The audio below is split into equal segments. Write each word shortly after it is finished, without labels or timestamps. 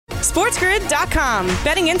SportsGrid.com.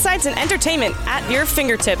 Betting insights and entertainment at your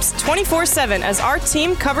fingertips 24/7 as our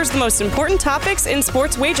team covers the most important topics in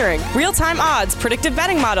sports wagering. Real-time odds, predictive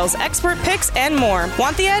betting models, expert picks, and more.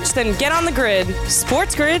 Want the edge? Then get on the grid.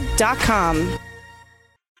 SportsGrid.com.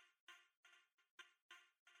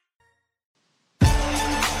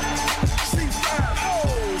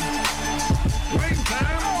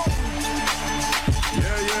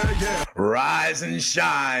 Rise and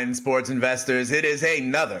shine, sports investors. It is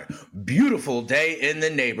another beautiful day in the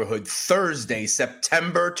neighborhood. Thursday,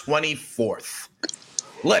 September 24th.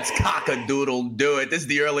 Let's cock-a-doodle-do it. This is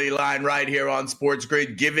the early line right here on Sports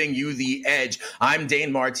Grid, giving you the edge. I'm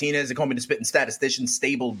Dane Martinez, the Comey to Spitting statistician,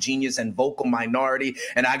 stable genius, and vocal minority.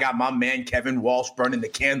 And I got my man Kevin Walsh burning the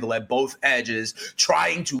candle at both edges,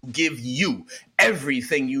 trying to give you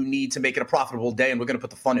everything you need to make it a profitable day. And we're going to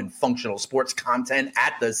put the fun and functional sports content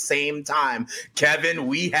at the same time. Kevin,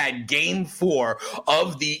 we had game 4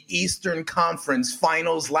 of the Eastern Conference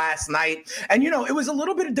Finals last night. And, it was a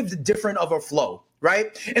little bit different of a flow.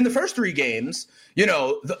 Right? In the first 3 games,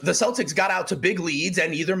 the Celtics got out to big leads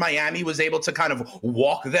and either Miami was able to kind of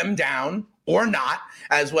walk them down or not,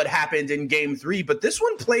 as what happened in game 3. But this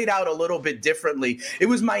one played out a little bit differently. It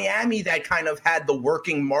was Miami that kind of had the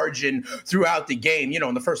working margin throughout the game.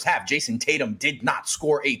 In the first half, Jason Tatum did not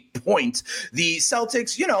score a point. The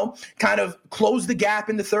Celtics, kind of closed the gap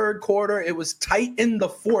in the third quarter. It was tight in the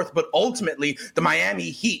fourth, but ultimately the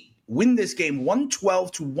Miami Heat win this game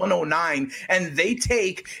 112-109, and they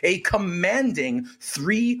take a commanding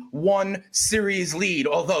 3-1 series lead.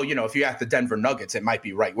 Although, if you ask the Denver Nuggets, it might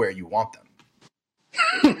be right where you want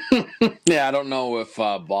them. Yeah, I don't know if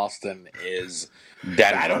Boston is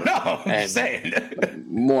Denver. I don't know. I'm just saying.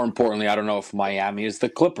 More importantly, I don't know if Miami is the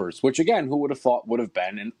Clippers, which, again, who would have thought would have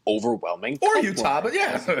been an overwhelming or Utah, but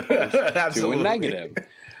yeah, absolutely. To a negative.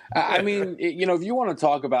 I mean, if you want to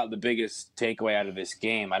talk about the biggest takeaway out of this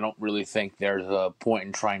game, I don't really think there's a point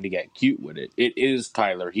in trying to get cute with it. It is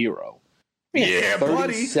Tyler Herro. Yeah,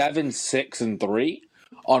 37, 6, and 3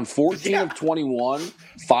 on 14 of 21,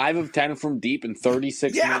 5 of 10 from deep in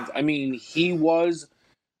 36 minutes. I mean, he was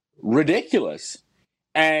ridiculous,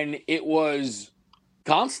 and it was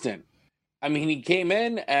constant. I mean, he came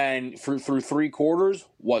in and through 3 quarters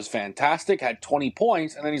was fantastic, had 20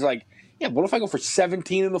 points, and then he's like, yeah, what if I go for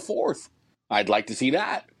 17 in the fourth? I'd like to see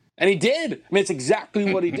that. And he did. I mean, it's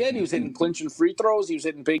exactly what he did. He was hitting clinching free throws. He was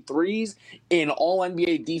hitting big threes in all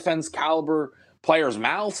NBA defense caliber players'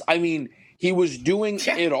 mouths. I mean, he was doing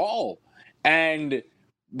it all. And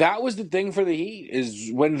that was the thing for the Heat,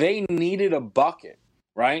 is when they needed a bucket,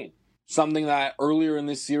 right? Something that earlier in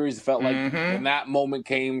this series felt like when that moment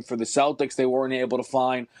came for the Celtics, they weren't able to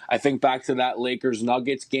find. I think back to that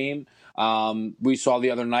Lakers-Nuggets game. We saw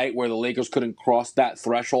the other night where the Lakers couldn't cross that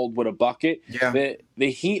threshold with a bucket. Yeah.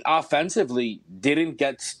 The Heat offensively didn't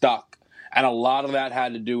get stuck, and a lot of that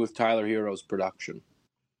had to do with Tyler Herro's production.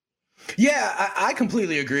 Yeah, I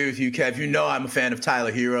completely agree with you, Kev. I'm a fan of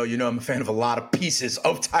Tyler Herro. I'm a fan of a lot of pieces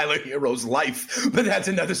of Tyler Herro's life, but that's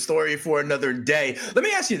another story for another day. Let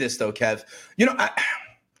me ask you this, though, Kev.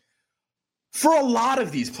 For a lot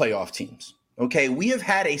of these playoff teams, okay, we have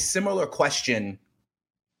had a similar question.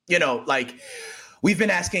 We've been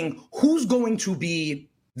asking, who's going to be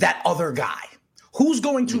that other guy? Who's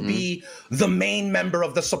going to be the main member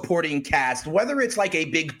of the supporting cast, whether it's like a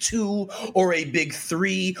big 2 or a big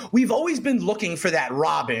 3? We've always been looking for that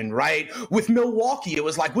Robin, right? With Milwaukee, it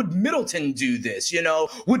was like, would Middleton do this?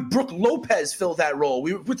 Would Brook Lopez fill that role?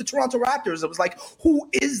 With the Toronto Raptors, it was like, who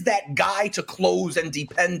is that guy to close and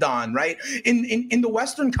depend on, right? In the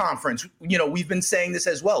Western Conference, we've been saying this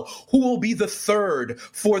as well. Who will be the third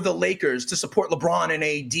for the Lakers to support LeBron and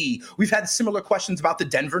AD? We've had similar questions about the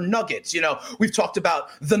Denver Nuggets. We've talked about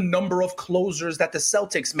the number of closers that the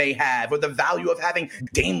Celtics may have, or the value of having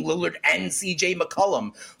Dame Lillard and CJ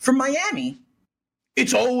McCollum. For Miami,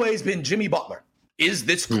 it's always been Jimmy Butler. Is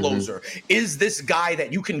this closer? Is this guy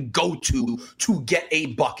that you can go to get a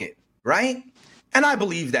bucket, right? And I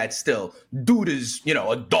believe that still. Dude is,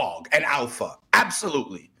 a dog, an alpha.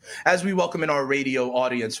 Absolutely. As we welcome in our radio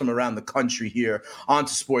audience from around the country here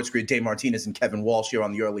onto Sports Grid, Dave Martinez and Kevin Walsh here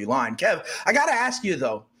on the early line. Kev, I got to ask you,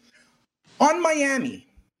 though, on Miami,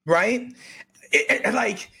 right?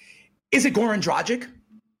 Is it Goran Dragic?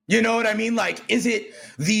 You know what I mean? Is it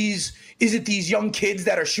these young kids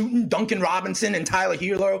that are shooting Duncan Robinson and Tyler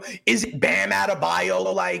Herro? Is it Bam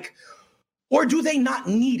Adebayo? Or do they not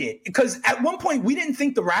need it? Because at one point we didn't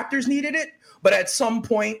think the Raptors needed it, but at some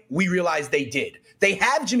point we realized they did. They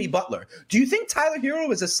have Jimmy Butler. Do you think Tyler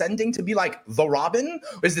Herro is ascending to be like the Robin?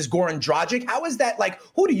 Or is this Goran Dragic? How is that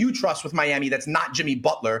who do you trust with Miami that's not Jimmy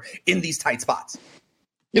Butler in these tight spots?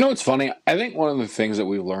 You know what's funny? I think one of the things that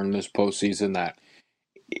we've learned this postseason that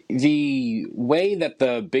the way that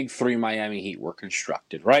the big three Miami Heat were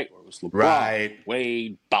constructed, right? Where it was LeBron, Right.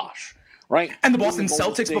 Wade, Bosh, right? And the Boston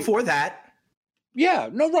Celtics before that. Yeah,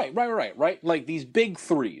 no, right. Like these big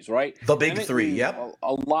threes, right? The big three, yep.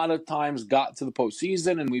 A lot of times got to the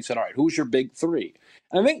postseason and we've said, all right, who's your big three?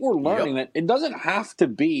 And I think we're learning that it doesn't have to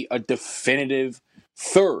be a definitive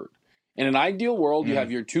third. In an ideal world, you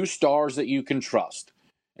have your two stars that you can trust.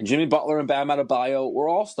 And Jimmy Butler and Bam Adebayo were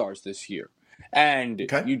all-stars this year. And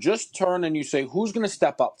you just turn and you say, who's going to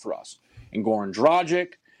step up for us? And Goran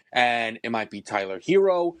Dragic, and it might be Tyler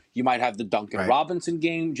Herro. You might have the Duncan Robinson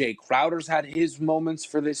game. Jay Crowder's had his moments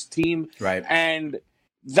for this team. Right. And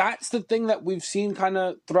that's the thing that we've seen kind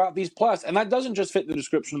of throughout these playoffs. And that doesn't just fit the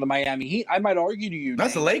description of the Miami Heat. I might argue to you,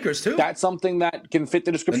 that's the Lakers, too. That's something that can fit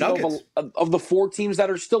the description of the four teams that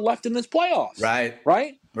are still left in this playoffs.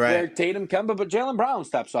 Right? Where Tatum, Kemba, but Jaylen Brown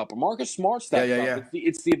steps up, or Marcus Smart steps up.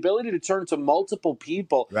 It's the ability to turn to multiple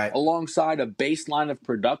people alongside a baseline of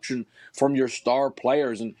production from your star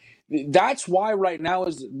players. And that's why right now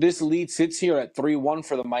as this lead sits here at 3-1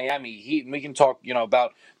 for the Miami Heat. And we can talk,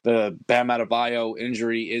 about the Bam Adebayo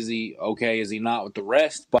injury. Is he okay? Is he not with the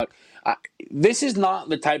rest? But this is not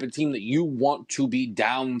the type of team that you want to be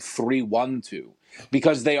down 3-1 to,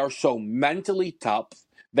 because they are so mentally tough.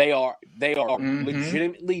 They are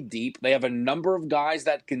legitimately deep. They have a number of guys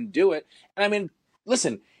that can do it. And I mean,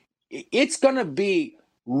 listen, it's going to be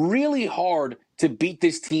really hard to beat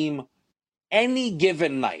this team any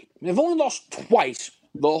given night. They've only lost twice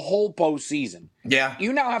the whole postseason. Yeah.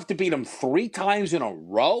 You now have to beat them 3 times in a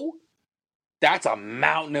row? That's a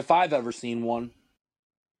mountain if I've ever seen one.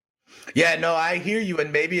 Yeah, no, I hear you,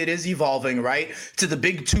 and maybe it is evolving, right, to the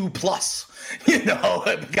big 2+.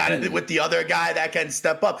 Got it with the other guy that can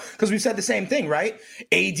step up. Because we said the same thing, right?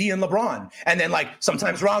 AD and LeBron. And then,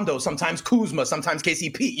 sometimes Rondo, sometimes Kuzma, sometimes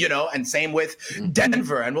KCP, and same with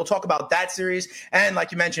Denver. And we'll talk about that series. And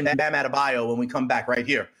like you mentioned, Bam Adebayo when we come back right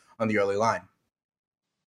here on the early line.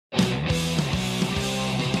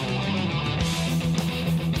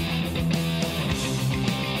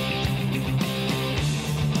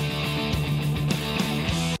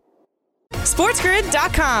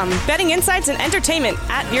 SportsGrid.com. Betting insights and entertainment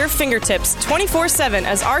at your fingertips 24/7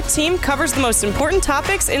 as our team covers the most important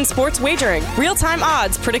topics in sports wagering. Real-time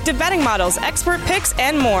odds, predictive betting models, expert picks,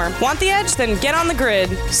 and more. Want the edge? Then get on the grid.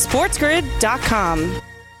 SportsGrid.com.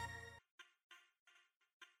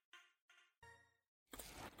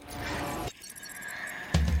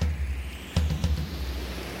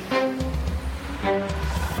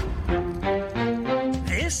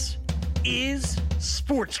 This is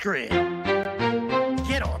Sports Grid.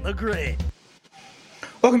 Get on the grid.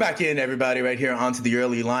 Welcome back in, everybody, right here onto the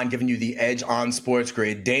early line, giving you the edge on Sports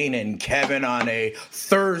Grid. Dane and Kevin on a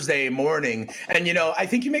Thursday morning. And, I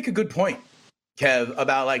think you make a good point, Kev,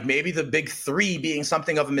 about maybe the big three being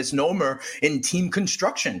something of a misnomer in team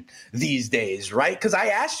construction these days, right? Because I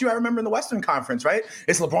asked you, I remember in the Western Conference, right?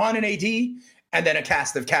 It's LeBron and AD and then a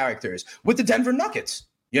cast of characters. With the Denver Nuggets,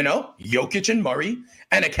 Jokic and Murray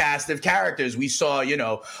and a cast of characters. We saw,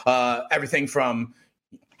 everything from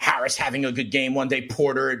Harris having a good game one day,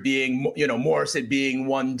 Porter it being, Morris it being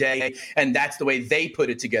one day, and that's the way they put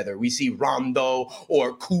it together. We see Rondo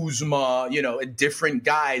or Kuzma, different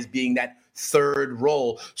guys being that third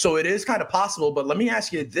role. So it is kind of possible, but let me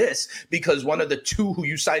ask you this, because one of the two who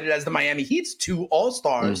you cited as the Miami Heat's 2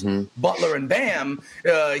 all-stars, Butler and Bam,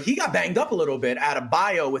 he got banged up a little bit out of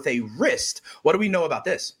Adebayo with a wrist. What do we know about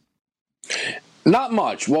this? Not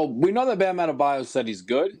much. Well, we know that Bam Adebayo said he's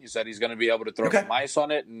good. He said he's going to be able to throw some ice on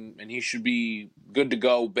it, and he should be good to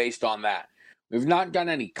go based on that. We've not gotten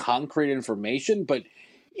any concrete information, but,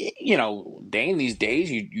 Dane, these days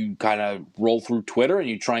you kind of roll through Twitter and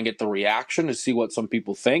you try and get the reaction to see what some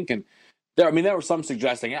people think. And there were some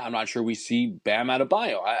suggesting, I'm not sure we see Bam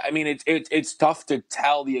Adebayo. I mean, it's tough to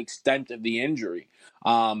tell the extent of the injury.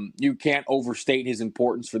 You can't overstate his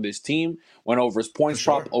importance for this team. Went over his points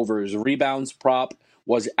prop, over his rebounds prop,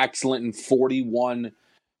 was excellent in 41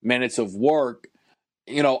 minutes of work.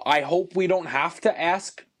 I hope we don't have to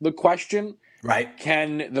ask the question, right?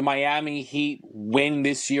 Can the Miami Heat win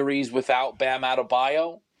this series without Bam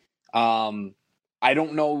Adebayo? I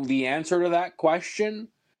don't know the answer to that question.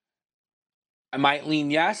 I might lean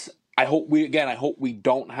yes. I hope we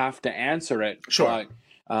don't have to answer it. Sure.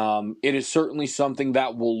 But it is certainly something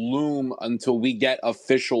that will loom until we get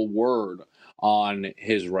official word on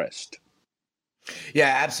his wrist.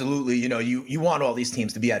 Yeah, absolutely. You want all these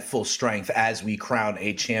teams to be at full strength as we crown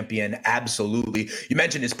a champion. Absolutely. You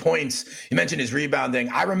mentioned his points. You mentioned his rebounding.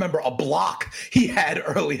 I remember a block he had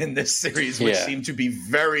early in this series, which seemed to be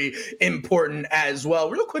very important as well.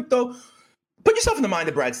 Real quick, though, put yourself in the mind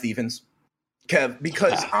of Brad Stevens, Kev,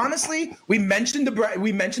 because honestly, we mentioned the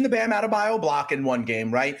Bam Adebayo block in one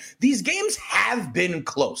game, right? These games have been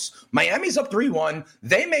close. Miami's up 3-1.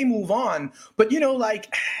 They may move on, but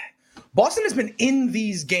Boston has been in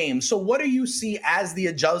these games. So what do you see as the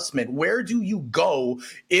adjustment? Where do you go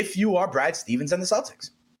if you are Brad Stevens and the Celtics?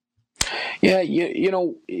 Yeah,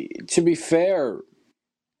 to be fair,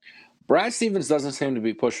 Brad Stevens doesn't seem to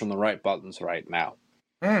be pushing the right buttons right now.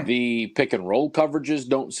 The pick and roll coverages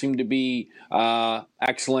don't seem to be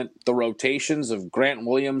excellent. The rotations of Grant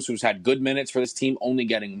Williams, who's had good minutes for this team, only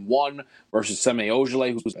getting one, versus Semi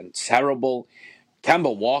Ojeleye, who's been terrible.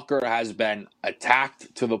 Kemba Walker has been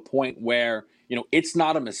attacked to the point where, it's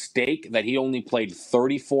not a mistake that he only played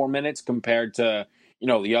 34 minutes compared to,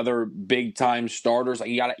 the other big-time starters.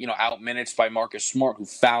 He got, out minutes by Marcus Smart, who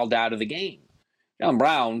fouled out of the game. Jaylen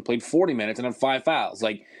Brown played 40 minutes and had 5 fouls.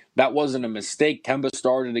 That wasn't a mistake. Kemba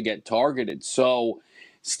started to get targeted. So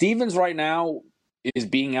Stevens right now is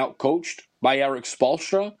being outcoached by Eric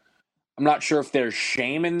Spoelstra. I'm not sure if there's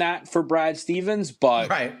shame in that for Brad Stevens,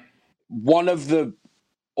 but one of the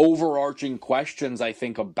overarching questions I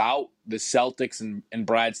think about the Celtics and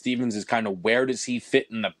Brad Stevens is kind of where does he fit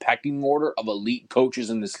in the pecking order of elite coaches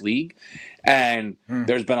in this league? And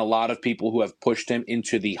there's been a lot of people who have pushed him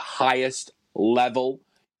into the highest level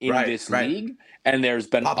in this league. And there's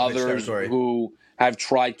been others who have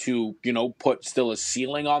tried to, put still a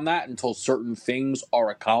ceiling on that until certain things are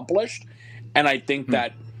accomplished. And I think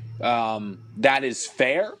that that is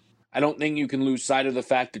fair. I don't think you can lose sight of the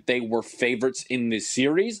fact that they were favorites in this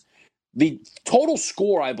series. The total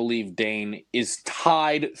score, I believe, Dane, is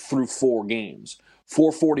tied through 4 games,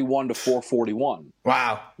 441 to 441.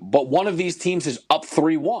 Wow. But one of these teams is up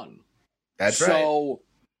 3-1. That's right. So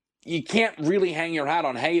you can't really hang your hat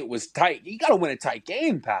on, hey, it was tight. You got to win a tight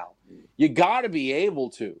game, pal. You got to be able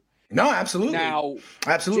to. No, absolutely. Now,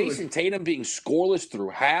 Jason Tatum being scoreless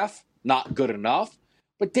through half, not good enough.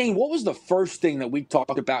 But, Dane, what was the first thing that we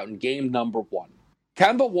talked about in game number 1?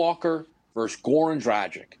 Kemba Walker versus Goran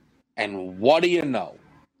Dragic. And what do you know?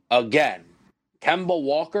 Again, Kemba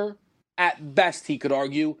Walker, at best, he could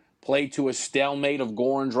argue, played to a stalemate of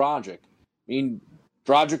Goran Dragic.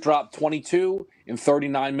 Dragic dropped 22 in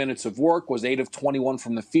 39 minutes of work, was 8 of 21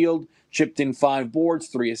 from the field, chipped in 5 boards,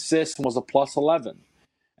 3 assists, and was a plus 11.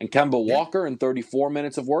 And Kemba Walker, in 34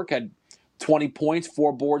 minutes of work, had 20 points,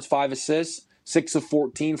 4 boards, 5 assists, 6 of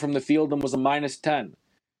 14 from the field, and was a minus 10.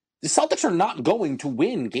 The Celtics are not going to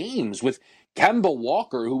win games with Kemba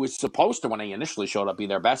Walker, who was supposed to, when he initially showed up, be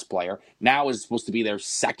their best player, now is supposed to be their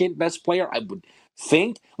second best player, I would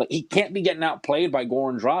think. He can't be getting outplayed by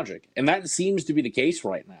Goran Dragic, and that seems to be the case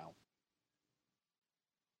right now.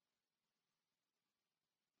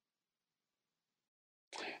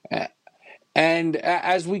 And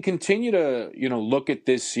as we continue to, look at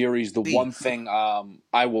this series, the one thing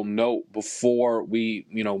I will note before we,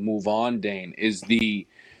 move on, Dane, is the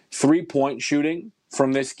 3-point shooting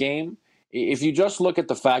from this game. If you just look at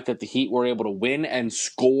the fact that the Heat were able to win and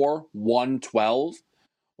score 112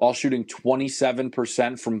 while shooting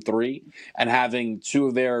 27% from 3 and having 2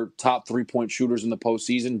 of their top 3-point shooters in the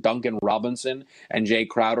postseason, Duncan Robinson and Jay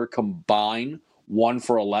Crowder, combine 1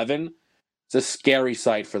 for 11, it's a scary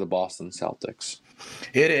sight for the Boston Celtics.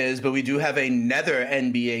 It is, but we do have another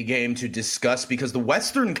NBA game to discuss because the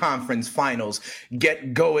Western Conference Finals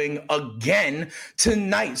get going again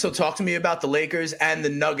tonight. So talk to me about the Lakers and the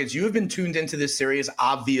Nuggets. You have been tuned into this series,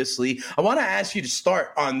 obviously. I want to ask you to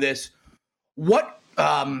start on this. What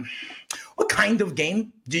kind of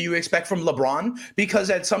game do you expect from LeBron? Because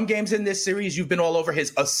at some games in this series, you've been all over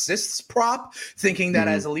his assists prop, thinking that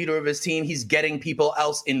as a leader of his team, he's getting people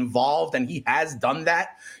else involved, and he has done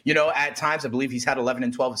that. At times, I believe he's had 11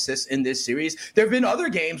 and 12 assists in this series. There have been other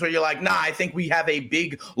games where you're like, nah, I think we have a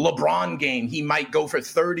big LeBron game. He might go for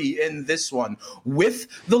 30 in this one with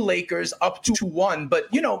the Lakers up 2-1. But,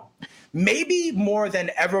 maybe more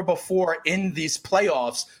than ever before in these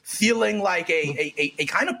playoffs, feeling like a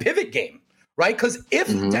kind of pivot game, right? Because if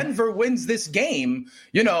Denver wins this game,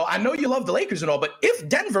 I know you love the Lakers and all, but if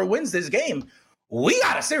Denver wins this game, we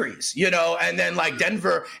got a series, and then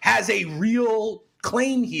Denver has a real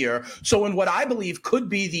claim here. So in what I believe could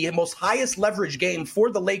be the most highest leverage game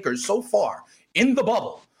for the Lakers so far in the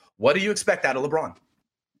bubble, what do you expect out of LeBron?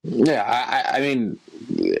 Yeah, I mean,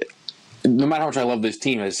 no matter how much I love this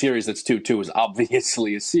team, a series that's 2-2 is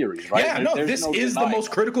obviously a series, right? Yeah, no, this is the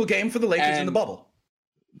most critical game for the Lakers in the bubble.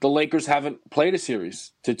 The Lakers haven't played a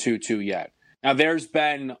series to 2-2 yet. Now, there's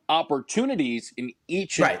been opportunities in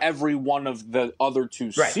each and every one of the other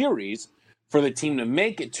two series for the team to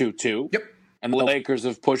make it 2-2, and the Lakers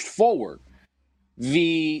have pushed forward.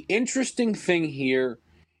 The interesting thing here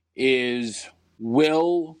is,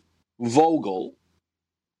 will Vogel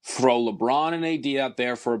throw LeBron and AD out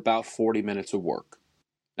there for about 40 minutes of work?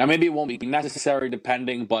 Now, maybe it won't be necessary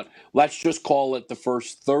depending, but let's just call it the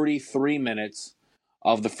first 33 minutes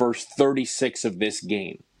of the first 36 of this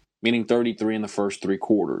game, meaning 33 in the first three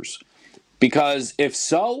quarters. Because if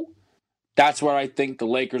so, that's where I think the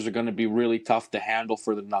Lakers are going to be really tough to handle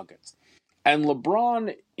for the Nuggets. And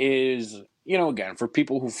LeBron is, again, for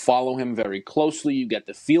people who follow him very closely, you get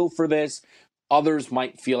the feel for this. Others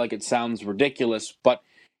might feel like it sounds ridiculous, but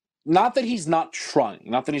not that he's not trying,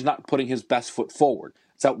 not that he's not putting his best foot forward.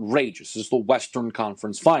 It's outrageous. It's the Western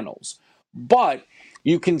Conference Finals. But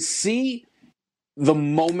you can see the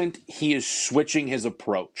moment he is switching his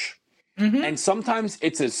approach. Mm-hmm. And sometimes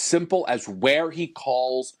it's as simple as where he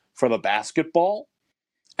calls for the basketball.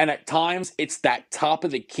 And at times, it's that top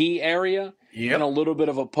of the key area in a little bit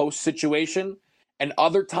of a post situation. And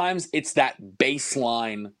other times, it's that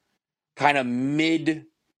baseline kind of mid,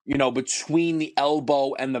 between the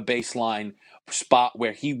elbow and the baseline spot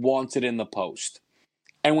where he wants it in the post.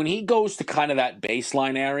 And when he goes to kind of that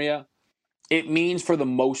baseline area, it means for the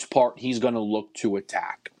most part, he's going to look to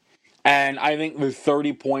attack. And I think the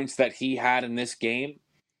 30 points that he had in this game,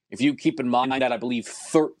 if you keep in mind that I believe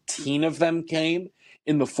 13 of them came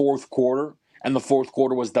in the fourth quarter, and the fourth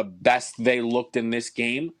quarter was the best they looked in this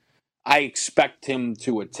game, I expect him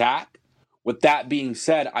to attack. With that being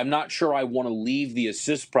said, I'm not sure I want to leave the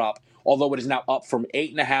assist prop, although it is now up from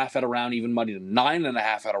 8.5 at around even money to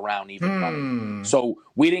 9.5 at around even money. So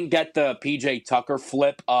we didn't get the PJ Tucker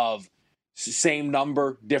flip of same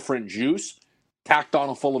number, different juice, tacked on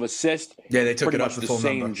a full of assist. Yeah, they took it up the full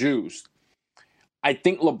same number. Juice. I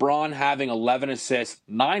think LeBron having 11 assists,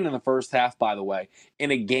 9 in the first half, by the way, in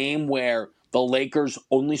a game where the Lakers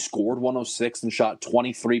only scored 106 and shot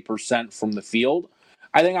 23% from the field,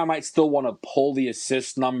 I think I might still want to pull the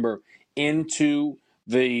assist number into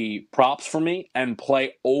the props for me and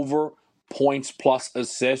play over points plus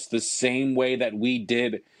assists the same way that we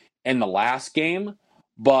did in the last game.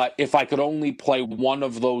 But if I could only play one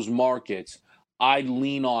of those markets, I'd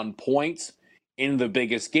lean on points in the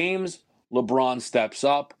biggest games. LeBron steps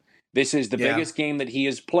up. This is the biggest game that he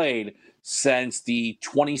has played since the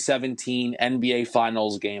 2017 NBA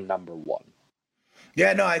Finals game number 1.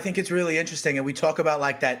 Yeah, no, I think it's really interesting. And we talk about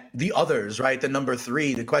like that, the others, right? The number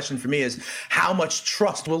 3. The question for me is, how much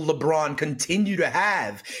trust will LeBron continue to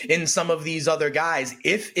have in some of these other guys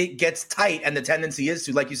if it gets tight? And the tendency is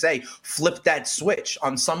to, like you say, flip that switch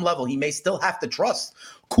on some level. He may still have to trust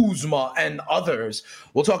Kuzma and others.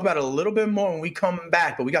 We'll talk about it a little bit more when we come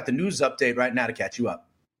back, but we got the news update right now to catch you up.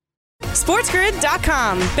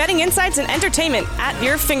 SportsGrid.com. Betting insights and entertainment at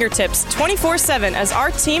your fingertips 24/7 as our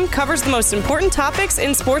team covers the most important topics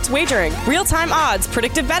in sports wagering. Real-time odds,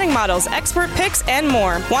 predictive betting models, expert picks, and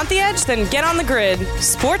more. Want the edge? Then get on the grid.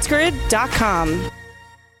 SportsGrid.com.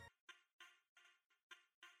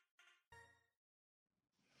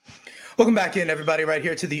 Welcome back in, everybody, right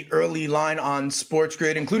here to the early line on Sports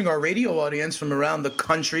Grid, including our radio audience from around the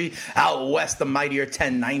country, out west, the mightier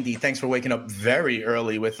 1090. Thanks for waking up very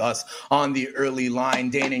early with us on the early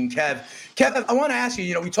line, Dane and Kev. Kev, I want to ask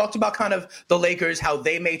you, we talked about kind of the Lakers, how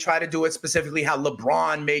they may try to do it, specifically how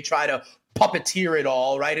LeBron may try to puppeteer it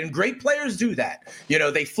all, right? And great players do that.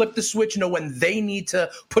 They flip the switch, when they need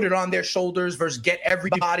to put it on their shoulders versus get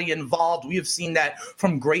everybody involved. We have seen that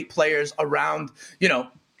from great players around,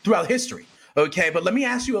 throughout history. Okay, but let me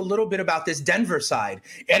ask you a little bit about this Denver side.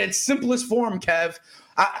 At its simplest form, Kev,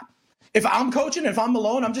 if I'm coaching, if I'm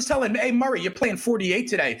Malone, I'm just telling, hey, Murray, you're playing 48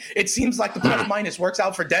 today. It seems like the plus minus works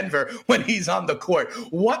out for Denver when he's on the court.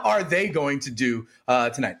 What are they going to do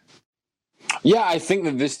tonight? Yeah, I think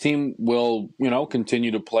that this team will, continue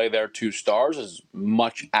to play their 2 stars as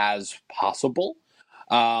much as possible.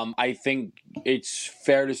 I think it's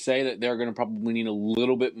fair to say that they're going to probably need a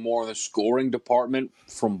little bit more of the scoring department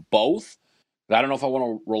from both. I don't know if I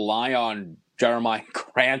want to rely on Jeremiah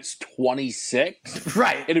Grant's 26.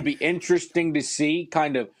 Right. It'd be interesting to see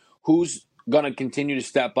kind of who's going to continue to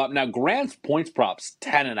step up. Now, Grant's points prop's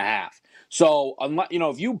 10.5. So,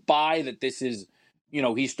 if you buy that this is,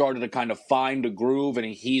 he started to kind of find a groove and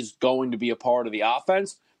he's going to be a part of the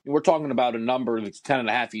offense, we're talking about a number that's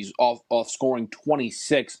 10.5. He's off scoring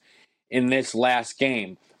 26 in this last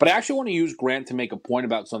game. But I actually want to use Grant to make a point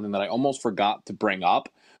about something that I almost forgot to bring up.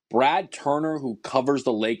 Brad Turner, who covers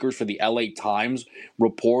the Lakers for the LA Times,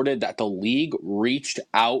 reported that the league reached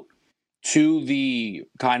out to the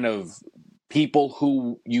kind of people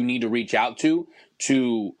who you need to reach out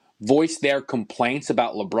to voice their complaints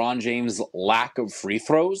about LeBron James' lack of free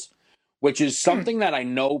throws, which is something that I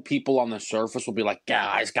know people on the surface will be like,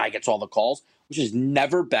 yeah, this guy gets all the calls, which has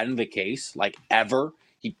never been the case, like ever.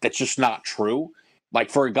 That's just not true. Like,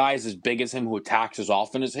 for a guy as big as him who attacks as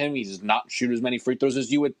often as him, he does not shoot as many free throws as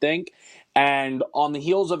you would think. And on the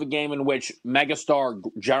heels of a game in which megastar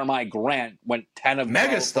Jeremiah Grant went 10 of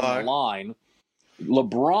 12 from the line,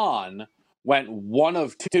 LeBron went 1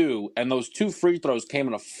 of 2, and those 2 free throws came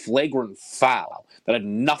in a flagrant foul that had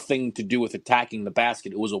nothing to do with attacking the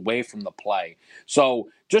basket. It was away from the play. So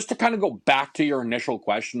just to kind of go back to your initial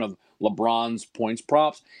question of LeBron's points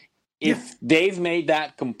props, if they've made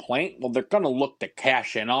that complaint, well, they're going to look to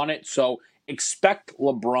cash in on it. So expect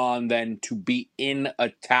LeBron then to be in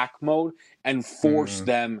attack mode and force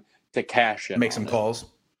them to cash in. Make some calls.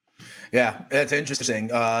 Yeah, that's interesting.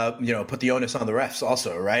 Put the onus on the refs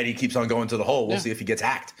also, right? He keeps on going to the hole. We'll see if he gets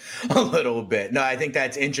hacked a little bit. No, I think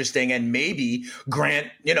that's interesting. And maybe Grant,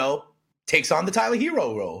 takes on the Tyler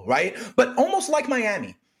Herro role, right? But almost like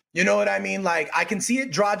Miami. You know what I mean? Like, I can see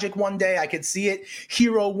it Dragic one day. I can see it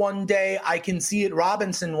Herro one day. I can see it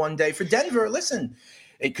Robinson one day. For Denver, listen,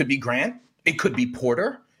 it could be Grant. It could be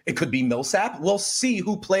Porter. It could be Millsap. We'll see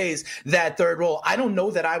who plays that third role. I don't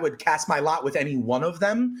know that I would cast my lot with any one of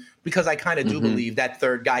them because I kind of do believe that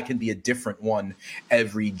third guy can be a different one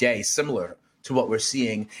every day, similar to what we're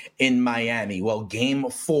seeing in Miami. Well, game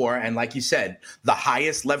 4, and like you said, the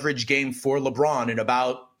highest leverage game for LeBron in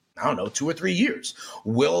about 2 or 3 years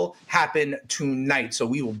will happen tonight. So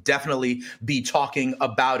we will definitely be talking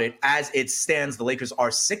about it. As it stands, the Lakers are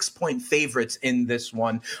 6-point favorites in this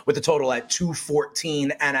one with a total at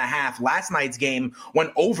 214.5. Last night's game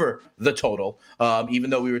went over the total,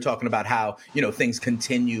 even though we were talking about how, things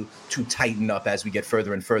continue to tighten up as we get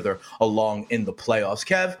further and further along in the playoffs.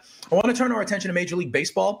 Kev, I want to turn our attention to Major League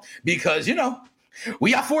Baseball because,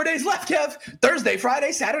 we got 4 days left, Kev. Thursday,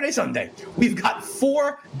 Friday, Saturday, Sunday. We've got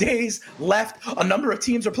 4 days left. A number of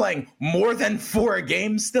teams are playing more than 4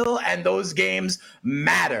 games still, and those games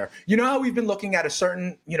matter. You know how we've been looking at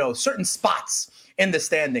certain spots in the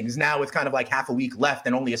standings now with kind of like half a week left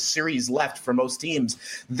and only a series left for most teams.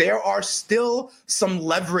 There are still some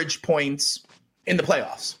leverage points in the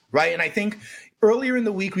playoffs, right? And I think earlier in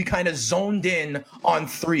the week, we kind of zoned in on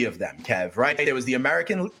 3 of them, Kev, right? There was the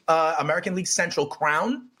American League Central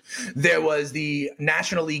crown. There was the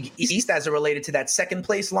National League East as it related to that second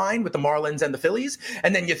place line with the Marlins and the Phillies.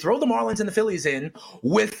 And then you throw the Marlins and the Phillies in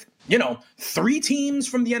with, 3 teams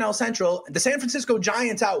from the NL Central, the San Francisco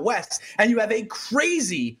Giants out west, and you have a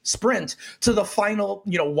crazy sprint to the final,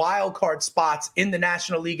 wild card spots in the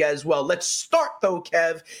National League as well. Let's start, though,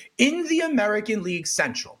 Kev, in the American League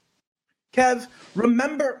Central. Kev,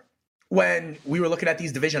 remember when we were looking at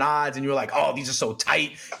these division odds and you were like, oh, these are so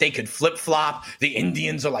tight, they could flip-flop. The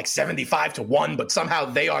Indians are like 75-1, but somehow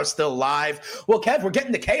they are still live. Well, Kev, we're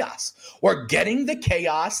getting the chaos. We're getting the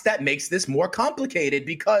chaos that makes this more complicated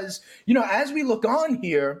because, as we look on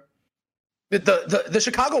here, the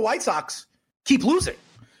Chicago White Sox keep losing.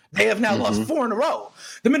 They have now lost 4 in a row.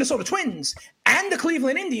 The Minnesota Twins and the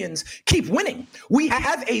Cleveland Indians keep winning. We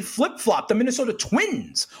have a flip-flop. The Minnesota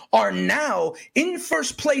Twins are now in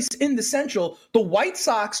first place in the Central. The White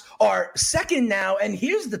Sox are second now. And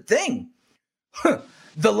here's the thing.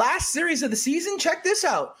 The last series of the season, check this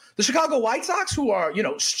out. The Chicago White Sox, who are,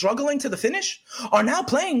 struggling to the finish, are now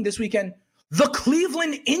playing this weekend the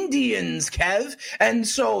Cleveland Indians, Kev. And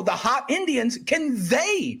so the hot Indians, can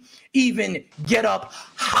they even get up,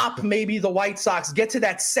 hop maybe the White Sox, get to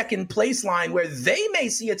that second place line where they may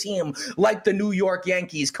see a team like the New York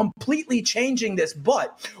Yankees completely changing this?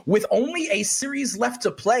 But with only a series left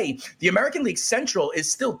to play, the American League Central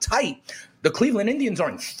is still tight. The Cleveland Indians are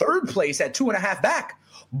in third place at 2.5 back.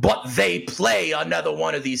 But they play another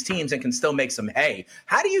one of these teams and can still make some hay.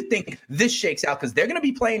 How do you think this shakes out? Because they're going to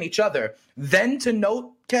be playing each other. Then to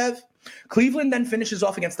note, Kev, Cleveland then finishes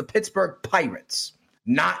off against the Pittsburgh Pirates.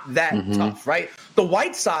 Not that tough, right? The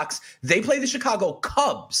White Sox, they play the Chicago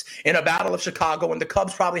Cubs in a battle of Chicago, and the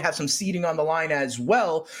Cubs probably have some seeding on the line as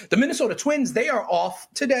well. The Minnesota Twins, they are off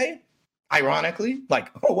today. Ironically,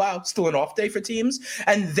 oh, wow, still an off day for teams.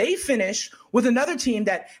 And they finish with another team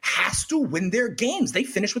that has to win their games. They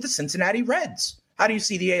finish with the Cincinnati Reds. How do you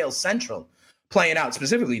see the AL Central playing out?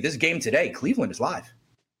 Specifically, this game today, Cleveland is live.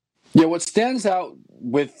 Yeah, what stands out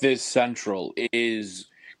with this Central is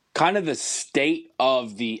kind of the state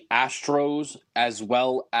of the Astros as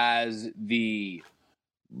well as the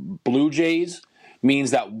Blue Jays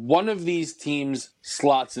means that one of these teams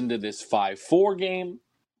slots into this 5-4 game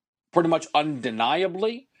pretty much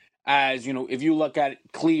undeniably. As, you know, if you look at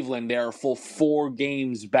Cleveland, they're a full 4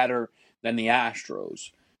 games better than the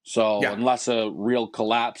Astros. So unless a real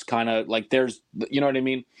collapse kind of like there's, you know what I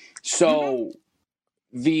mean? So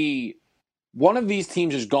one of these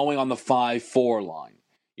teams is going on the 5-4 line.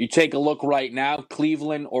 You take a look right now,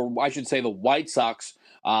 Cleveland, or I should say the White Sox,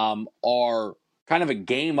 are kind of a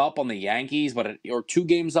game up on the Yankees, or 2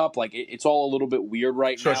 games up. Like it's all a little bit weird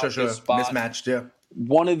right now. Sure. Mismatched, yeah.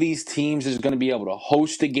 One of these teams is going to be able to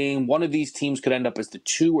host a game. One of these teams could end up as the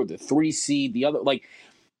 2 or the 3 seed. The other, like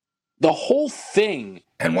the whole thing,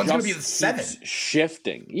 and one's going to be the 7,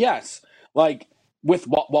 shifting. Yes, like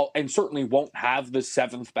and certainly won't have the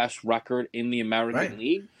 7th best record in the American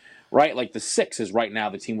League. Right, like the 6 is right now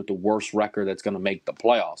the team with the worst record that's going to make the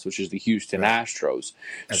playoffs, which is the Houston Astros.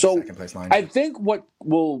 That's so the second place line. I think what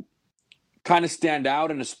will kind of stand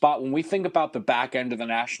out in a spot when we think about the back end of the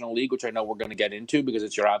National League, which I know we're going to get into because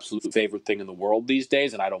it's your absolute favorite thing in the world these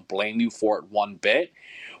days, and I don't blame you for it one bit.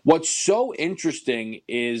 What's so interesting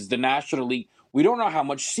is the National League, we don't know how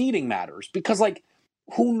much seeding matters because, like,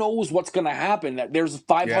 who knows what's going to happen? That there's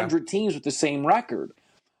 500 teams with the same record.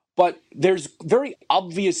 But there's very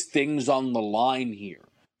obvious things on the line here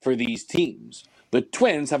for these teams. The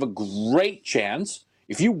Twins have a great chance.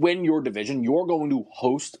 If you win your division, you're going to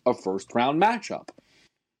host a first-round matchup.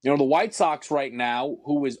 You know, the White Sox right now,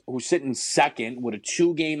 who's sitting second with a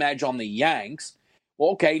 2-game edge on the Yanks,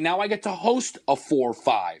 well, okay, now I get to host a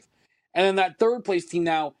 4-5. And then that third-place team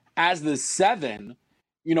now, as the 7,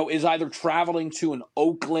 you know, is either traveling to an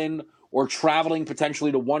Oakland or traveling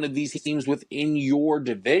potentially to one of these teams within your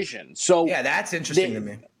division. So yeah, that's interesting to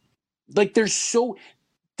me. Like there's so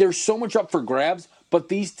much up for grabs, but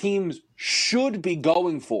these teams should be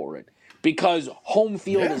going for it because home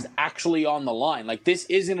field is actually on the line. Like this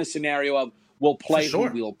isn't a scenario of we'll play who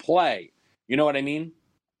we'll play. You know what I mean?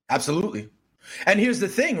 Absolutely. And here's the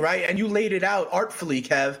thing, right? And you laid it out artfully,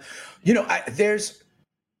 Kev. You know, it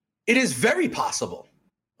is very possible,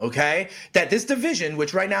 okay, that this division,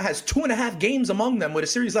 which right now has 2.5 games among them with a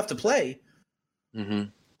series left to play,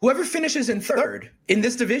 whoever finishes in third in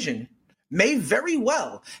this division may very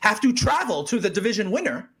well have to travel to the division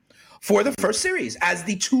winner for the first series as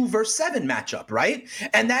the 2 versus 7 matchup, right?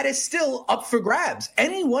 And that is still up for grabs.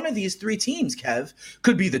 Any one of these 3 teams, Kev,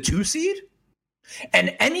 could be the 2 seed.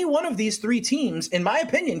 And any one of these 3 teams, in my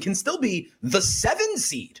opinion, can still be the 7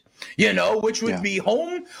 seed. You know, which would be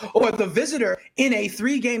home or the visitor in a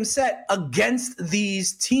 3-game set against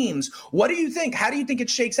these teams. What do you think? How do you think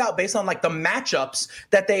it shakes out based on like the matchups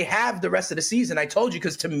that they have the rest of the season? I told you,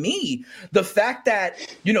 because to me, the fact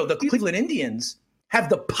that, you know, the Cleveland Indians have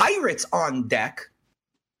the Pirates on deck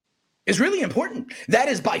is really important. That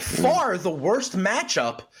is by far the worst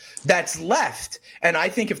matchup that's left. And I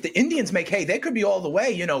think if the Indians make hay, they could be all the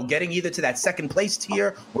way, you know, getting either to that second place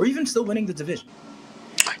tier or even still winning the division.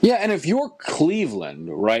 Yeah, and if you're Cleveland,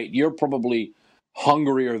 right, you're probably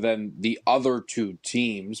hungrier than the other 2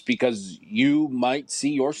 teams because you might see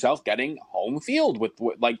yourself getting home field with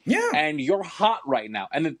and you're hot right now.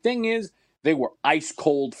 And the thing is, they were ice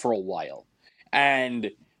cold for a while.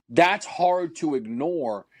 And that's hard to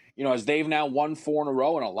ignore, you know, as they've now won 4 in a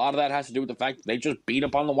row, and a lot of that has to do with the fact that they just beat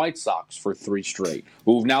up on the White Sox for 3 straight,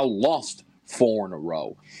 who've now lost 4 in a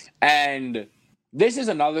row. And this is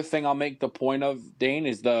another thing I'll make the point of, Dane,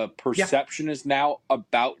 is the perception is now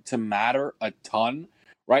about to matter a ton,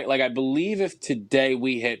 right? Like, I believe if today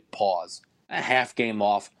we hit pause, a half game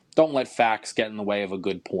off, don't let facts get in the way of a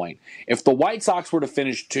good point. If the White Sox were to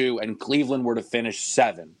finish 2 and Cleveland were to finish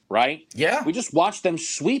 7, right? Yeah. We just watched them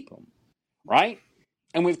sweep them, right?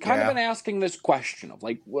 And we've kind of been asking this question of,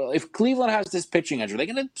 like, well, if Cleveland has this pitching edge, are they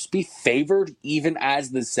going to be favored even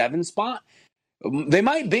as the 7 spot? They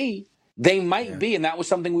might be. They might be, and that was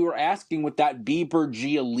something we were asking with that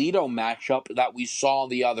Bieber-Giolito matchup that we saw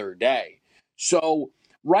the other day. So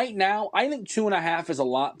right now, I think 2.5 is a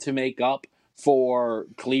lot to make up for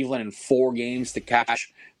Cleveland in 4 games to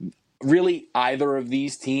catch really either of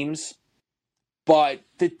these teams. But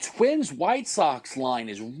the Twins-White Sox line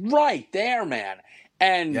is right there, man.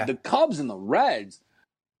 And the Cubs and the Reds,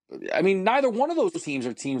 I mean, neither one of those teams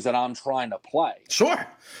are teams that I'm trying to play. Sure.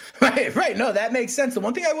 Right. No, that makes sense. The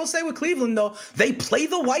one thing I will say with Cleveland, though, they play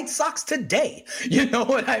the White Sox today. You know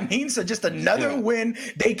what I mean? So just another win.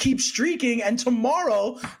 They keep streaking. And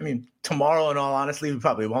tomorrow, in all honesty, we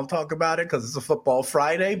probably won't talk about it because it's a football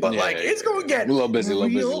Friday, but it's going to get a little busy.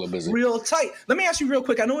 Real tight. Let me ask you real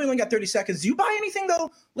quick. I know we only got 30 seconds. Do you buy anything,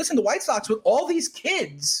 though? Listen, the White Sox, with all these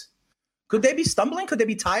kids, could they be stumbling? Could they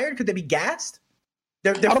be tired? Could they be gassed?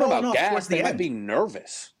 They're I don't know falling about off gas. towards the They might end. be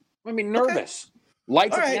nervous. Nervous.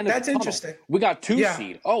 Lights All at the right, end of that's the tunnel. interesting. We got 2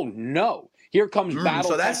 seed. Oh, no. Here comes battle.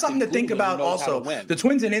 So that's something to think about also. The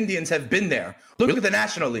Twins and Indians have been there. Look at the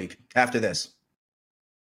National League after this.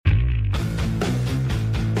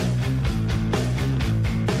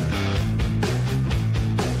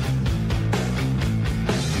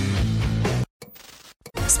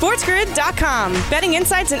 SportsGrid.com. Betting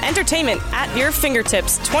insights and entertainment at your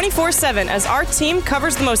fingertips 24/7 as our team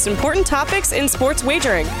covers the most important topics in sports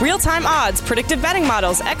wagering. Real-time odds, predictive betting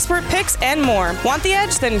models, expert picks, and more. Want the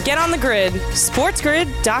edge? Then get on the grid.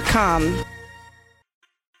 SportsGrid.com.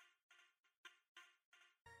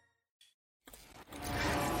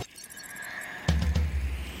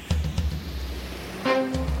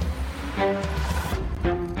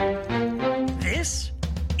 This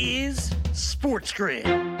is Sports Grid.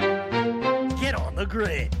 Get on the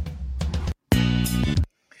grid.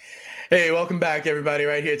 Hey, welcome back, everybody,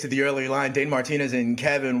 right here to the early line. Dane Martinez and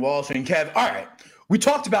Kevin Walsh. And Kev, all right, we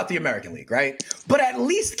talked about the American League, right? But at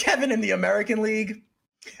least, Kevin, in the American League,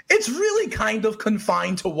 it's really kind of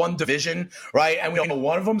confined to one division, right? And we know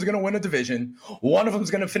one of them is going to win a division. One of them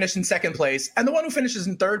is going to finish in second place. And the one who finishes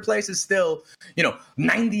in third place is still,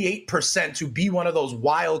 98% to be one of those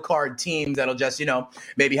wild card teams that'll just,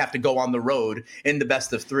 maybe have to go on the road in the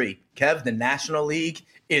best of 3. Kev, the National League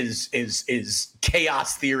is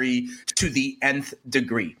chaos theory to the nth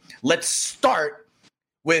degree. Let's start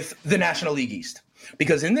with the National League East.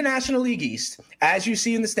 Because in the National League East, as you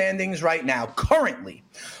see in the standings right now, currently,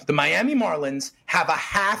 the Miami Marlins have a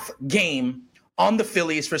half game on the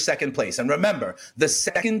Phillies for second place. And remember, the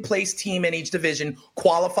second place team in each division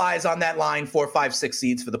qualifies on that line 4, 5, 6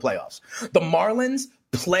 seeds for the playoffs. The Marlins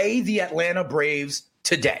play the Atlanta Braves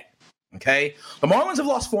today. Okay? The Marlins have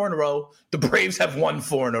lost 4 in a row. The Braves have won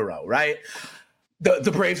 4 in a row, right?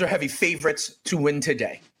 The Braves are heavy favorites to win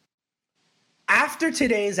today. After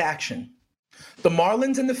today's action, the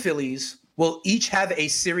Marlins and the Phillies will each have a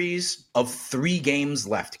series of 3 games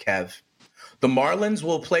left, Kev. The Marlins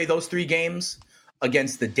will play those 3 games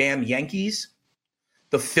against the damn Yankees.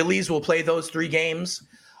 The Phillies will play those 3 games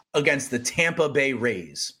against the Tampa Bay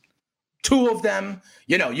Rays. 2 of them,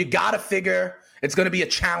 you got to figure it's going to be a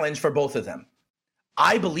challenge for both of them.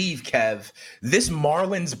 I believe, Kev, this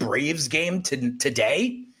Marlins-Braves game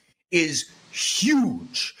today is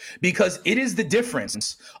huge because it is the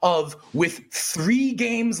difference of, with 3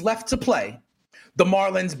 games left to play, the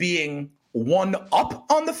Marlins being 1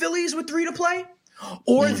 up on the Phillies with 3 to play,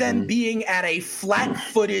 or them being at a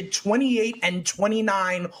flat-footed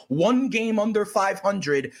 28-29, 1 game under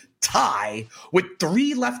 500 tie with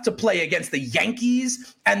 3 left to play against the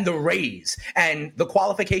Yankees and the Rays, and the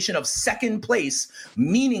qualification of second place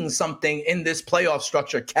meaning something in this playoff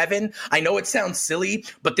structure. Kevin, I know it sounds silly,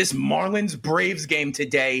 but this Marlins-Braves game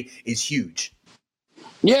today is huge.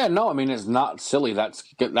 Yeah, no, it's not silly. That's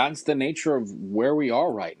the nature of where we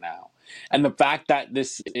are right now. And the fact that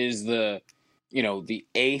this is the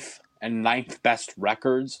 8th and 9th best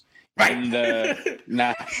records in the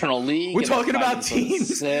National League. We're talking about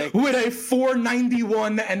teams with a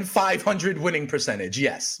 491 and 500 winning percentage.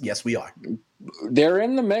 Yes, we are. They're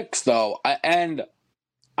in the mix, though. And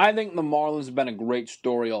I think the Marlins have been a great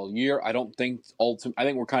story all year. I think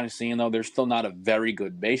we're kind of seeing, though, they're still not a very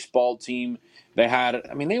good baseball team. They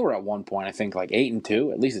were at one point, I think, like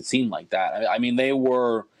 8-2. At least it seemed like that. They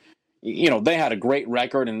were, they had a great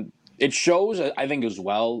record, and it shows, I think, as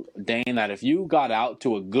well, Dane, that if you got out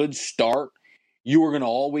to a good start, you were going to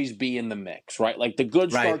always be in the mix, right? Like the good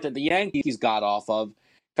start that the Yankees got off of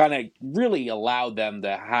kind of really allowed them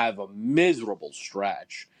to have a miserable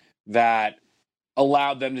stretch that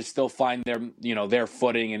allowed them to still find their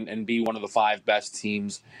footing and be one of the 5 best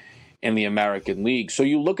teams in the American League. So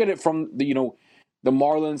you look at it from the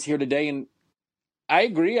Marlins here today, and I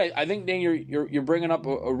agree. I think, Dane, you're bringing up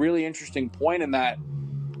a really interesting point in that,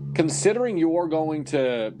 considering you're going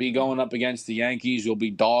to be going up against the Yankees, you'll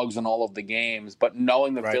be dogs in all of the games, but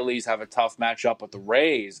knowing the Phillies have a tough matchup with the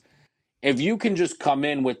Rays, if you can just come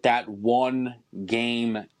in with that 1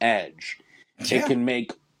 game edge, it can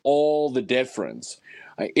make all the difference.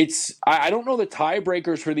 I don't know the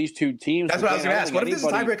tiebreakers for these two teams. That's what I was going to ask. What if this is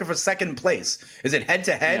a tiebreaker for second place? Is it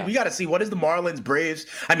head-to-head? Yeah. We got to see what is the Marlins, Braves,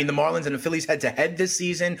 the Marlins and the Phillies head-to-head this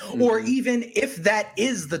season, or even if that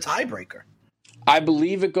is the tiebreaker. I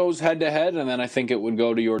believe it goes head-to-head, and then I think it would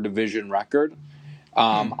go to your division record.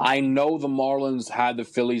 I know the Marlins had the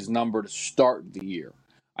Phillies number to start the year.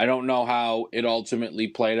 I don't know how it ultimately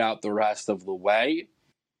played out the rest of the way.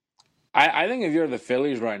 I think if you're the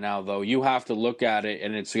Phillies right now, though, you have to look at it,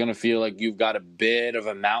 and it's going to feel like you've got a bit of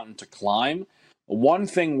a mountain to climb. One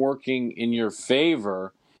thing working in your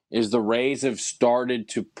favor is the Rays have started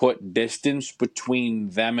to put distance between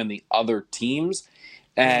them and the other teams,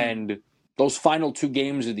 and those final 2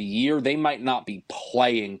 games of the year, they might not be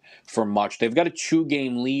playing for much. They've got a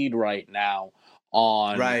 2-game lead right now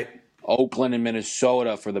on Oakland and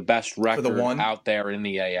Minnesota for the best record out there in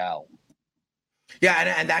the AL.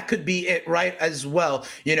 Yeah, and that could be it, right, as well.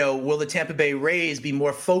 Will the Tampa Bay Rays be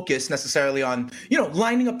more focused necessarily on,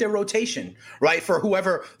 lining up their rotation, right, for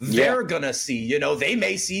whoever they're going to see? They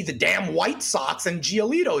may see the damn White Sox and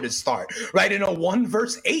Giolito to start, right, in a 1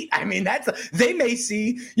 versus 8. They may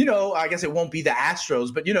see, I guess it won't be the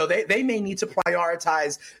Astros, but, they may need to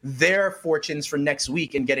prioritize their fortunes for next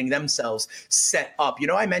week and getting themselves set up.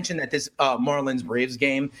 I mentioned that this Marlins-Braves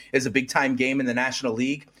game is a big-time game in the National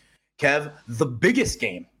League. Kev, the biggest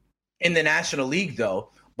game in the National League, though,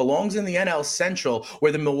 belongs in the NL Central,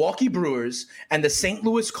 where the Milwaukee Brewers and the St.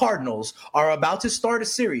 Louis Cardinals are about to start a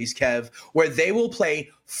series, Kev, where they will play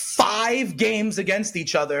 5 games against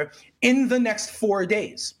each other in the next 4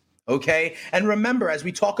 days. Okay? And remember, as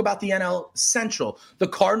we talk about the NL Central, the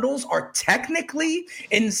Cardinals are technically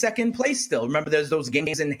in second place still. Remember, there's those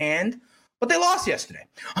games in hand, but they lost yesterday.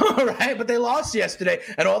 All right? But they lost yesterday,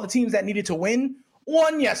 and all the teams that needed to win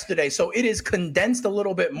won yesterday, so it is condensed a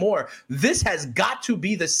little bit more. This has got to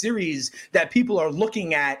be the series that people are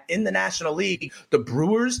looking at in the National League. The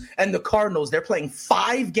Brewers and the Cardinals, they're playing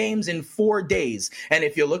 5 games in 4 days. And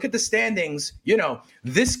if you look at the standings,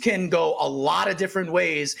 this can go a lot of different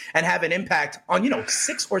ways and have an impact on,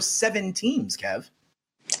 6 or 7 teams, Kev.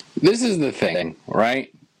 This is the thing,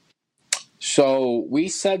 right? So we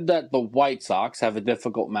said that the White Sox have a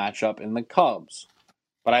difficult matchup in the Cubs.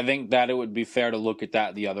 But I think that it would be fair to look at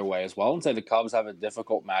that the other way as well and say the Cubs have a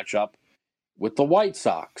difficult matchup with the White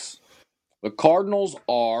Sox. The Cardinals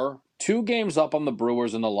are 2 games up on the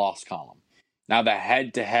Brewers in the loss column. Now, the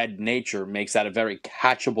head-to-head nature makes that a very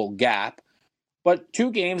catchable gap, but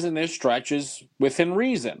 2 games in this stretch is within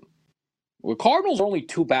reason. The Cardinals are only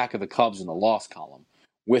 2 back of the Cubs in the loss column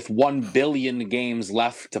with 1 billion games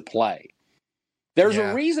left to play. There's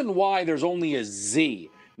a reason why there's only a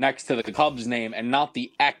Z next to the Cubs name and not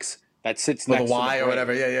the X that sits next to the Y or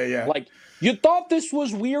whatever. Yeah. Like, you thought this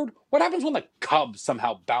was weird? What happens when the Cubs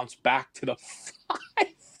somehow bounce back to the 5-4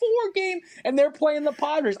 game and they're playing the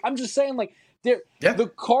Padres? I'm just saying, like,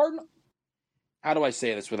 the Cardinals. How do I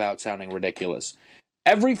say this without sounding ridiculous?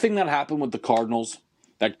 Everything that happened with the Cardinals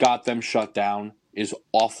that got them shut down is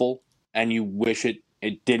awful, and you wish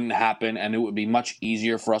it didn't happen, and it would be much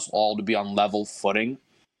easier for us all to be on level footing.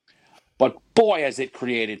 But boy, has it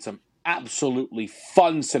created some absolutely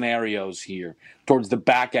fun scenarios here towards the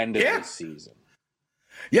back end of this season.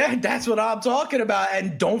 Yeah, that's what I'm talking about.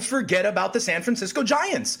 And don't forget about the San Francisco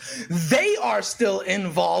Giants. They are still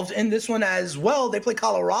involved in this one as well. They play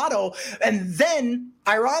Colorado. And then,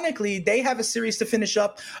 ironically, they have a series to finish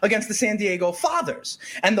up against the San Diego Fathers.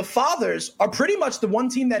 And the Fathers are pretty much the one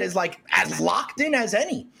team that is like as locked in as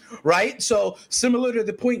any, right? So similar to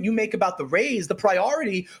the point you make about the Rays, the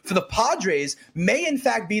priority for the Padres may in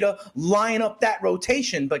fact be to line up that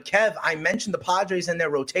rotation. But Kev, I mentioned the Padres and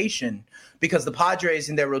their rotation because the Padres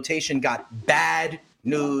in their rotation got bad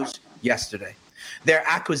news yesterday. Their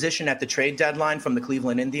acquisition at the trade deadline from the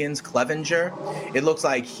Cleveland Indians, Clevenger, it looks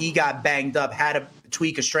like he got banged up, had a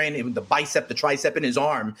tweak, a strain, the bicep, the tricep in his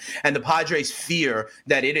arm, and the Padres fear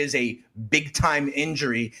that it is a big-time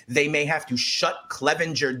injury. They may have to shut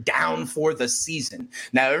Clevenger down for the season.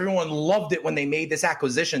 Now, everyone loved it when they made this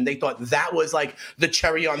acquisition. They thought that was like the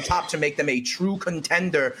cherry on top to make them a true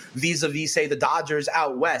contender vis-a-vis, say, the Dodgers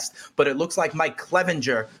out west. But it looks like Mike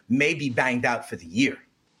Clevenger may be banged out for the year.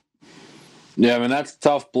 Yeah, I mean, that's a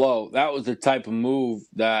tough blow. That was the type of move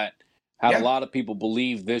that had a lot of people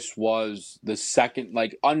believe this was the second,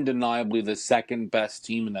 like undeniably the second best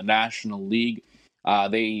team in the National League.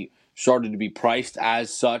 They started to be priced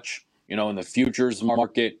as such, in the futures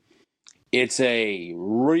market. It's a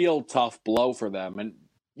real tough blow for them. And,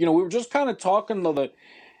 we were just kind of talking to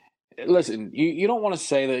listen, you don't want to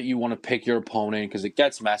say that you want to pick your opponent because it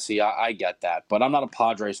gets messy. I get that. But I'm not a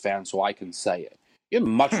Padres fan, so I can say it. you'd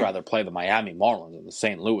much rather play the Miami Marlins than the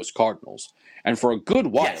St. Louis Cardinals. And for a good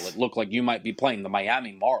while, it looked like you might be playing the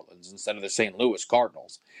Miami Marlins instead of the St. Louis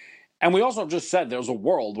Cardinals. And we also just said there's a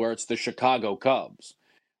world where it's the Chicago Cubs,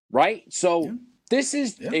 right? So this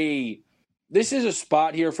is a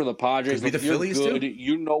spot here for the Padres. Could be the Phillies good. too.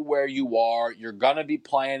 You know where you are. You're gonna be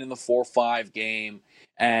playing in the 4-5 game,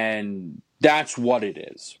 and that's what it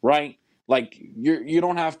is, right? Like you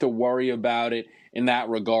don't have to worry about it in that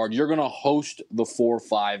regard. You're gonna host the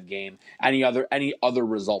 4-5 game. Any other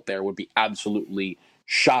result there would be absolutely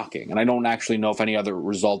shocking. And I don't actually know if any other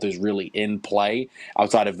result is really in play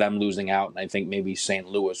outside of them losing out, and I think maybe St.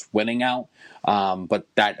 Louis winning out. But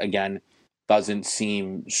that, again, doesn't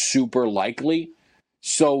seem super likely.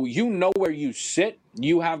 So you know where you sit.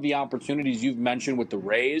 You have the opportunities you've mentioned with the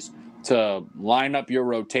Rays to line up your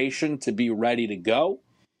rotation to be ready to go.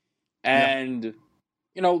 And,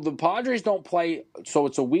 the Padres don't play, so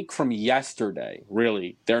it's a week from yesterday,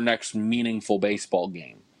 really, their next meaningful baseball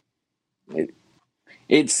game.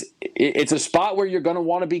 It's a spot where you're going to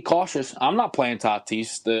want to be cautious. I'm not playing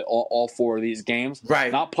Tatis all four of these games.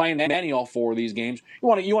 Right. Not playing any all four of these games. You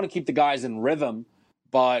want to keep the guys in rhythm,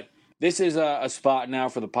 but this is a spot now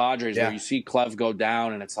for the Padres where you see Clev go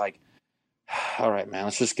down, and it's like, all right, man,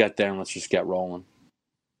 let's just get there and let's just get rolling.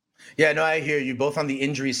 Yeah, no, I hear you both on the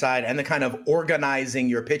injury side and the kind of organizing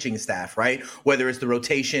your pitching staff, right? Whether it's the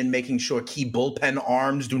rotation, making sure key bullpen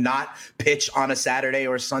arms do not pitch on a Saturday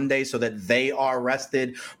or Sunday so that they are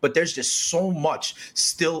rested. But there's just so much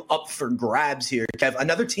still up for grabs here, Kev.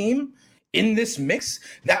 Another team in this mix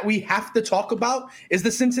that we have to talk about is the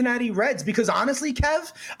Cincinnati Reds, because honestly,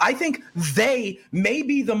 Kev, I think they may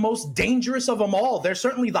be the most dangerous of them all. They're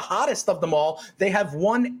certainly the hottest of them all. They have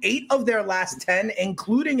won 8 of their last 10,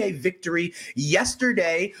 including a victory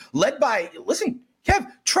yesterday, led by, listen, Kev,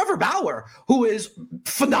 Trevor Bauer, who is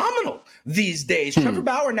phenomenal these days. Trevor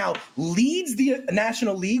Bauer now leads the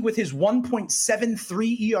National League with his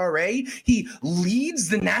 1.73 ERA. He leads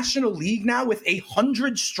the National League now with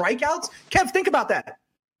 100 strikeouts. Kev, think about that.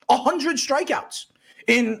 100 strikeouts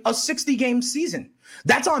in a 60-game season.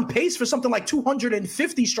 That's on pace for something like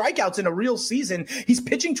 250 strikeouts in a real season. He's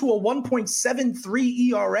pitching to a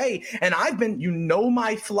 1.73 ERA. And I've been,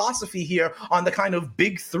 my philosophy here on the kind of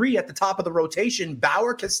big three at the top of the rotation.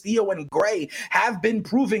 Bauer, Castillo, and Gray have been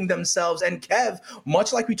proving themselves. And Kev,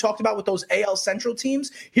 much like we talked about with those AL Central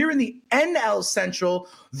teams, here in the NL Central,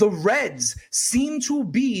 the Reds seem to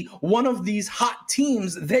be one of these hot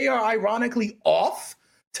teams. They are ironically off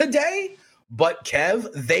today, but Kev,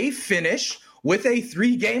 they finish with a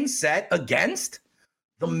 3-game set against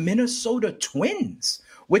the Minnesota Twins,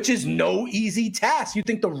 which is no easy task. You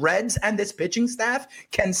think the Reds and this pitching staff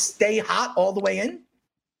can stay hot all the way in?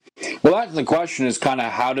 Well, that's the question, is kind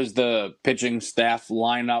of how does the pitching staff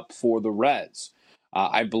line up for the Reds?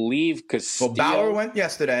 I believe Castillo... Well, Bauer went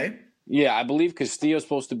yesterday. Yeah, I believe Castillo's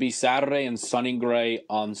supposed to be Saturday and Sonny Gray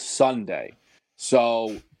on Sunday.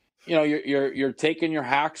 So... you're taking your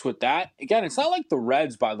hacks with that. Again, it's not like the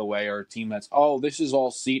Reds, by the way, are a team that's, this is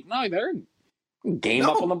all seat. No, they're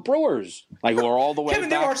up on the Brewers. Like, who are all the way Kevin,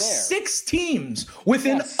 back there are there. 6 teams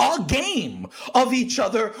within a game of each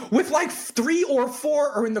other with like 3 or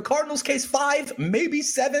 4, or in the Cardinals' case, 5, maybe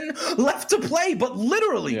 7 left to play. But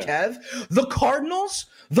literally, Kev, the Cardinals,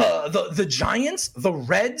 the Giants, the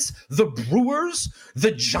Reds, the Brewers,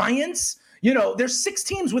 the Giants, there's 6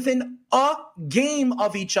 teams within a game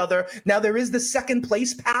of each other. Now, there is the second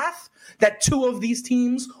place path that 2 of these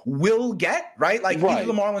teams will get, right? Like either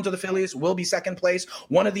the Marlins or the Phillies will be second place.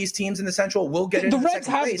 One of these teams in the Central will get into the Reds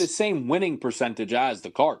second place. have the same winning percentage as the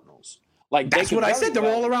Cardinals. Like, that's what I said. They're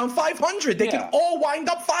all around 500. They can all wind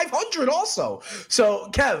up 500 also. So,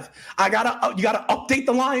 Kev, you gotta update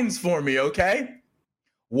the lines for me, okay?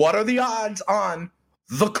 What are the odds on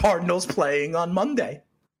the Cardinals playing on Monday?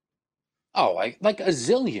 Oh, like a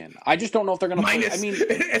zillion. I just don't know if they're going to play.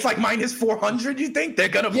 It's like minus 400, you think? They're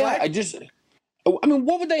going to play? Yeah,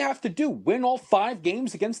 what would they have to do? Win all 5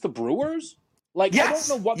 games against the Brewers? Like, I don't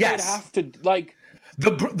know what they'd have to, like... The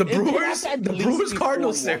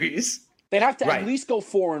Brewers-Cardinals series. They'd have to at least go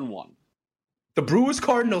 4-1. The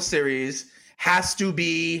Brewers-Cardinals series has to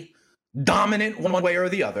be dominant one way or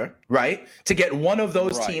the other, right? To get one of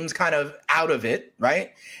those teams kind of out of it,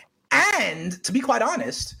 right? And, to be quite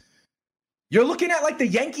honest... You're looking at like the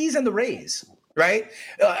Yankees and the Rays, right?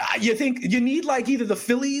 You think you need like either the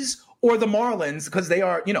Phillies or the Marlins because they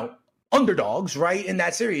are, underdogs, right, in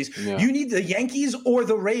that series. Yeah. You need the Yankees or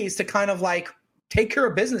the Rays to kind of like take care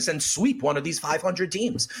of business and sweep one of these 500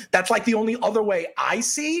 teams. That's like the only other way I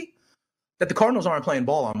see that the Cardinals aren't playing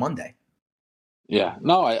ball on Monday. Yeah,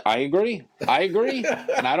 no, I agree. I agree,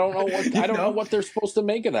 and I don't know what they're supposed to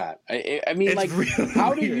make of that. I mean, It's like, really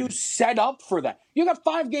how do weird. you set up for that? You got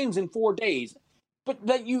 5 games in 4 days, but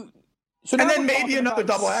that you so now And then we're maybe talking another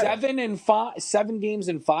about doubleheader. 7 games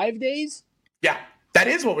in 5 days. Yeah, that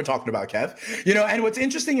is what we're talking about, Kev. And what's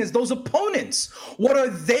interesting is those opponents. What are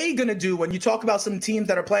they going to do when you talk about some teams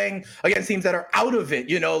that are playing against teams that are out of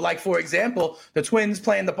it? Like, for example, the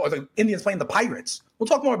the Indians playing the Pirates. We'll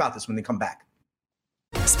talk more about this when they come back.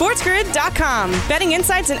 SportsGrid.com. Betting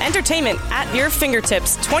insights and entertainment at your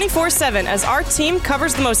fingertips 24/7 as our team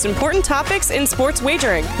covers the most important topics in sports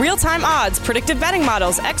wagering. Real-time odds, predictive betting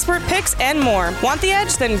models, expert picks, and more. Want the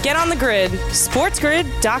edge? Then get on the grid.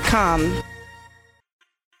 SportsGrid.com.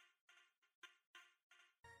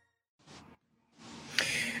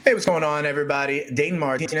 Hey, what's going on, everybody? Dane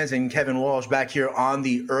Martinez and Kevin Walsh back here on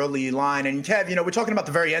the early line. And Kev, we're talking about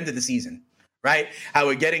the very end of the season, right? How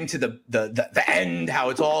we're getting to the end, how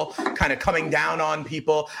it's all kind of coming down on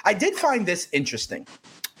people. I did find this interesting.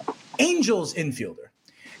 Angels infielder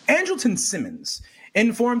Andrelton Simmons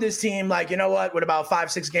informed his team, like, you know what, with about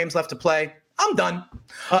 5-6 games left to play, I'm done.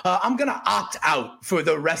 I'm going to opt out for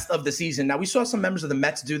the rest of the season. Now, we saw some members of the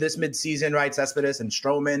Mets do this midseason, right? Cespedes and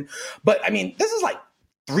Stroman. But, I mean, this is like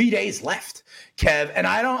 3 days left, Kev. And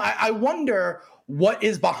I wonder what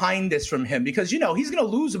is behind this from him, because, he's going to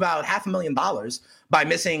lose about $500,000 by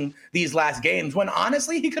missing these last games, when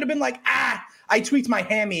honestly, he could have been like, I tweaked my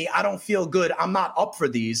hammy. I don't feel good. I'm not up for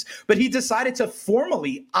these. But he decided to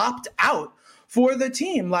formally opt out for the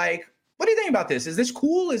team. Like, what do you think about this? Is this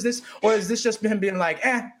cool? Is this just him being like,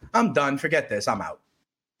 I'm done. Forget this. I'm out.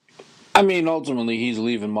 I mean, ultimately, he's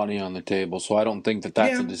leaving money on the table, so I don't think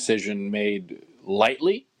that's a decision made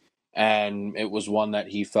lightly, and it was one that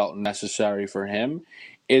he felt necessary for him.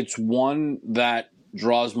 It's one that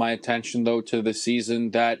draws my attention, though, to the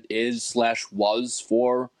season that was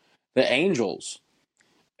for the Angels.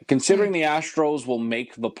 Considering the Astros will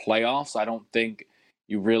make the playoffs, I don't think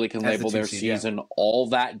you really can label their season all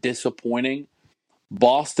that disappointing.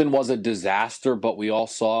 Boston was a disaster, but we all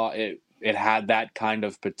saw it had that kind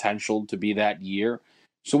of potential to be that year.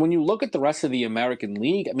 So when you look at the rest of the American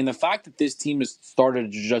League, I mean, the fact that this team has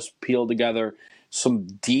started to just peel together some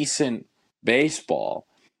decent baseball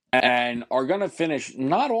and are going to finish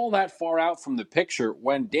not all that far out from the picture,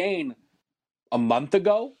 when Dane, a month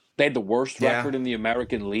ago, they had the worst record in the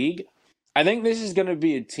American League. I think this is going to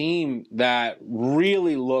be a team that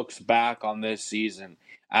really looks back on this season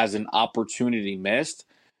as an opportunity missed,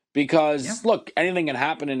 because, look, anything can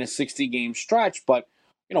happen in a 60-game stretch, but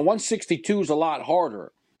 162 is a lot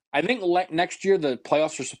harder. I think next year the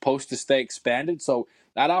playoffs are supposed to stay expanded, so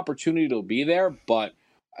that opportunity will be there. But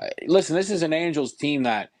listen, this is an Angels team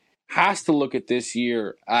that has to look at this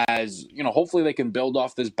year as, hopefully they can build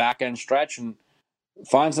off this back-end stretch and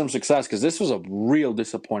find some success, because this was a real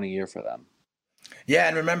disappointing year for them. Yeah,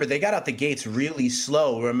 and remember, they got out the gates really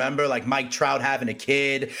slow. Remember, like Mike Trout having a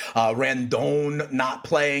kid, Randon not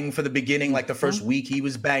playing for the beginning, like the first week he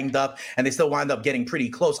was banged up, and they still wind up getting pretty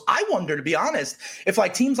close. I wonder, to be honest, if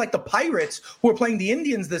like teams like the Pirates, who are playing the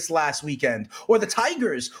Indians this last weekend, or the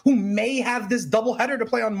Tigers, who may have this doubleheader to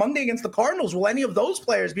play on Monday against the Cardinals, will any of those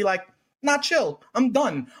players be like, not chill, I'm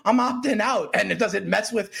done, I'm opting out, and it doesn't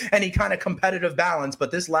mess with any kind of competitive balance?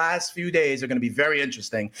 But this last few days are going to be very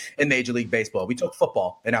interesting in Major League Baseball. We talk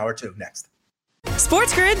football in hour 2 next.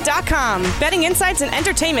 SportsGrid.com. Betting insights and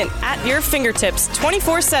entertainment at your fingertips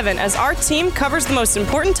 24/7 as our team covers the most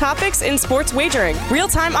important topics in sports wagering.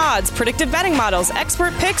 Real-time odds, predictive betting models,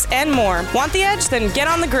 expert picks, and more. Want the edge? Then get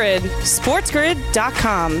on the grid.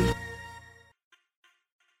 SportsGrid.com.